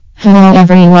Hello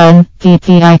everyone,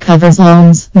 PPI covers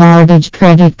loans, mortgage,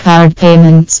 credit card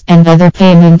payments, and other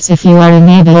payments if you are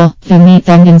unable to meet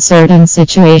them in certain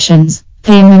situations.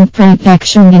 Payment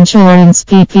Protection Insurance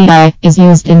 (PPI) is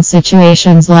used in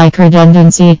situations like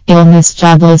redundancy, illness,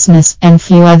 joblessness, and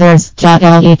few others.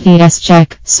 Let's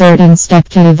check certain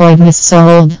steps to avoid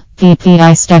missold.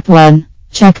 PPI Step 1.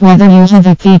 Check whether you have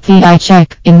a PPI.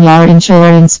 Check in your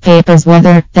insurance papers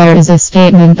whether there is a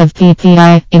statement of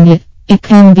PPI in it. It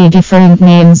can be different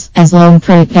names as loan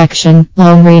protection,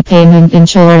 loan repayment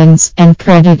insurance, and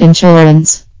credit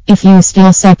insurance. If you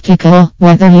still skeptical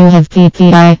whether you have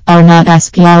PPI or not,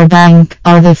 ask your bank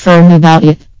or the firm about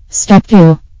it. Step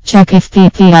 2. Check if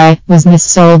PPI was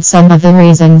missold. Some of the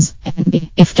reasons.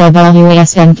 If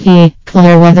wasn't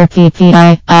clear whether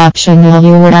PPI optional,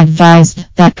 you were advised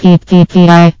that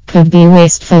PPI could be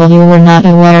wasteful. You were not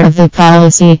aware of the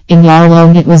policy in your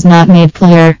loan. It was not made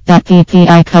clear that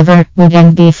PPI cover would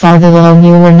end before the loan.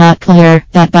 You were not clear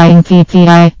that buying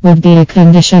PPI would be a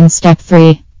condition. Step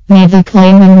 3. Made the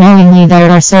claim unknowingly.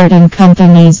 There are certain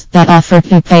companies that offer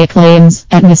to pay claims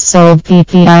at missold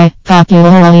PPI,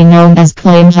 popularly known as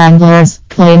claim handlers,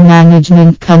 claim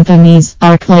management companies,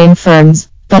 or claim firms.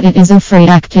 But it is a free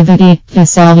activity to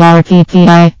sell your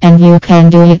PPI, and you can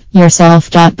do it yourself.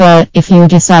 But if you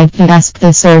decide to ask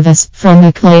the service from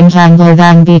a claim handler,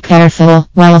 then be careful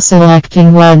while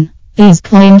selecting one. These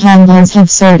claim handlers have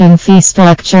certain fee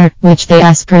structure which they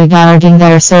ask regarding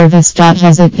their service.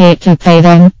 Hesitate to pay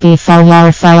them before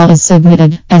your file is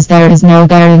submitted, as there is no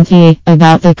guarantee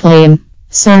about the claim.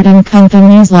 Certain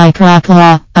companies like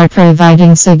Rocklaw are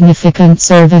providing significant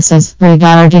services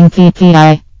regarding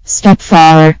PPI. Step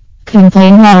 4.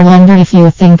 Complain your lender if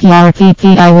you think your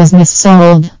PPI was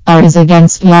missold or is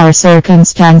against your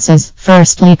circumstances.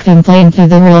 Firstly, complain to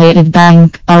the related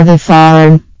bank or the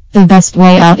firm. The best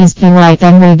way out is to write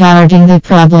them regarding the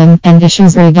problem and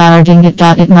issues regarding it.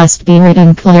 It must be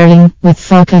written clearly, with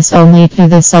focus only to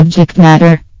the subject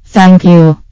matter. Thank you.